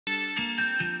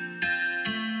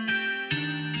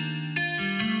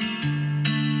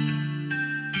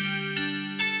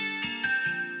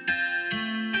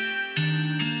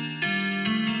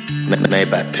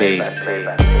Maybach P.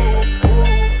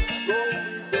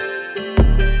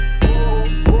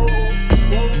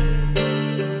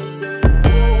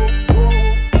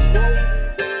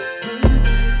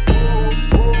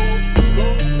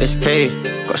 It's P.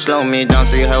 Gotta slow me down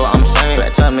so you hear what I'm saying.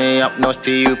 Better turn me up, no it's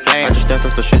P you playing. I just stepped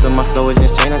off the ship and my flow is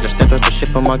insane. I just stepped off the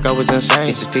ship and my girl was insane.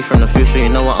 This is P from the future, you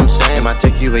know what I'm saying. It might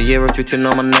take you a year or two to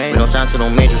know my name. We don't sound to no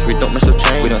majors, we don't mess with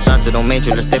change. We don't sound to no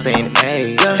major, let's dip it in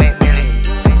A.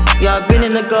 Yeah, I've been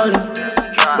in the gully,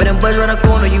 but them boys round the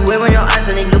corner, you wearing your eyes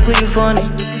and they look at you funny.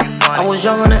 I was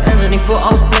young on the ends and they thought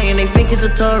I was playing, they think it's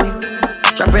atari.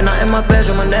 Trapping out in my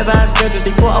bedroom, I never had schedules,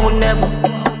 they thought I would never.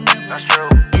 That's true.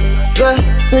 Yeah,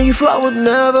 then you thought I would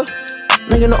never.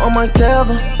 Nigga not on my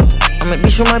table. I might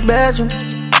be from my bedroom.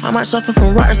 I might suffer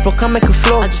from writer's block, I make a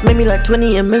flow. I just made me like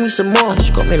 20 and made me some more. I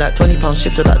just got me like 20 pounds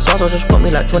shipped to that sauce. I just got me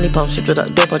like 20 pounds shipped to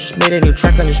that dope. I just made a new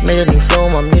track and just made a new flow.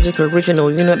 My music original,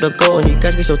 you know the goal. And you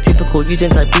guys be so typical, using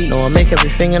type beat. No, I make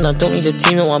everything and I don't need a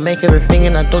team. No, I make everything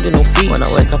and I don't do no feet. When I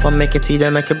wake up, I make a tea,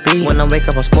 then make a beat. When I wake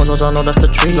up, I sponsors, I know that's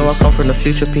the treat. No, I come from the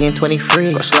future, being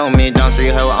 23. Gotta slow me down so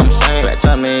you hear what I'm saying. Better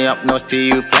turn me up, no it's P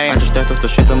you playing. I just stepped off the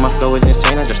ship and my flow is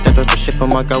insane. I just stepped off the ship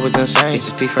and my girl was insane. This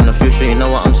is P from the future, you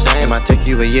know what I'm saying. It might take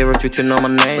you a year or two to know my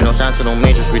name. We don't sound to no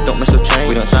majors, we don't mess with change.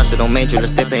 We don't sound to no major,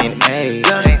 let's dip it in A.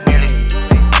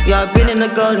 Yeah, I've been in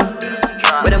the gully,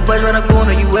 but them boys round the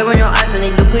corner, you wearing your eyes and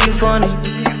they look at you funny.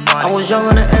 I was young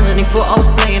on the ends and they thought I was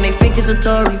playing, they think it's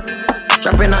atari.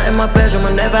 Trapping out in my bedroom,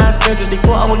 I never had schedules, they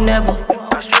thought I would never.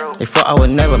 They thought I would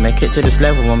never make it to this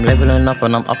level. I'm leveling up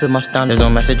and I'm upping my standards.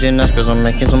 There's no messaging us cause I'm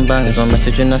making some bangers. There's no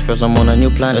messaging us cause I'm on a new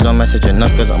plan. There's no messaging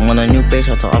us cause I'm on a new base.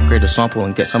 Had to upgrade the sample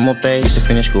and get some more bass. Used to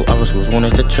finish school, other schools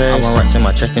wanted to trace. I want racks in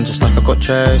my check-in just like I got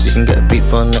chase. You can get a beat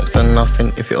for next to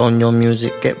nothing. If you own your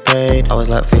music, get paid. I was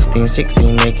like 15,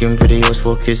 16, making videos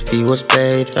for kids, P was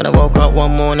paid. Then I woke up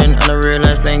one morning and I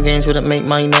realized playing games wouldn't make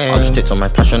my name. I just stick to my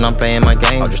passion, I'm playing my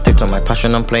game. I just stick to my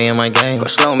passion, I'm playing my game. Gotta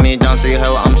slow me down so you hear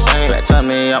what I'm saying. Better turn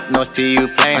me up, no it's P you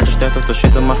playing. I just stepped off the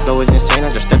ship and my flow is insane. I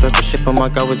just stepped off the ship and my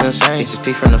girl was insane. This is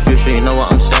P from the future, you know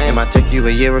what I'm saying. It might take you a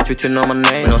year or two to know my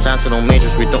name. We don't sound to no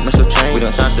majors, we don't mess with change. We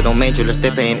don't sound to no major, let's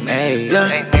dip it in A.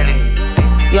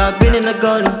 Yeah, I've been in the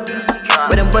gully,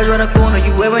 but them boys round the corner,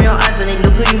 you wearing your eyes and they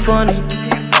look at you funny.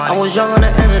 I was young on the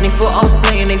ends and they thought I was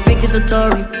playing, they think it's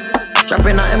atari.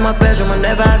 Trapping out in my bedroom, I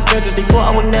never had schedules, they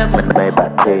thought I would never.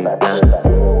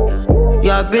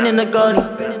 Yeah, I've been in the gully,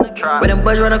 but them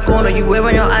boys round the corner, you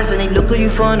wearing your eyes and they look at you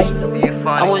funny.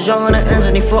 I was young on the ends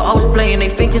and they thought I was playing, they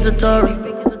think it's atari.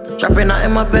 Trapping out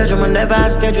in my bedroom, I never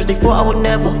had schedules, they thought I would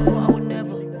never.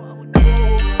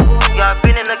 Yeah, I've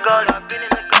been in the gully,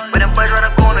 but them boys round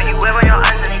the corner, you wearing your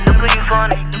eyes and they look at you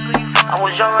funny. I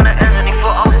was young on the ends.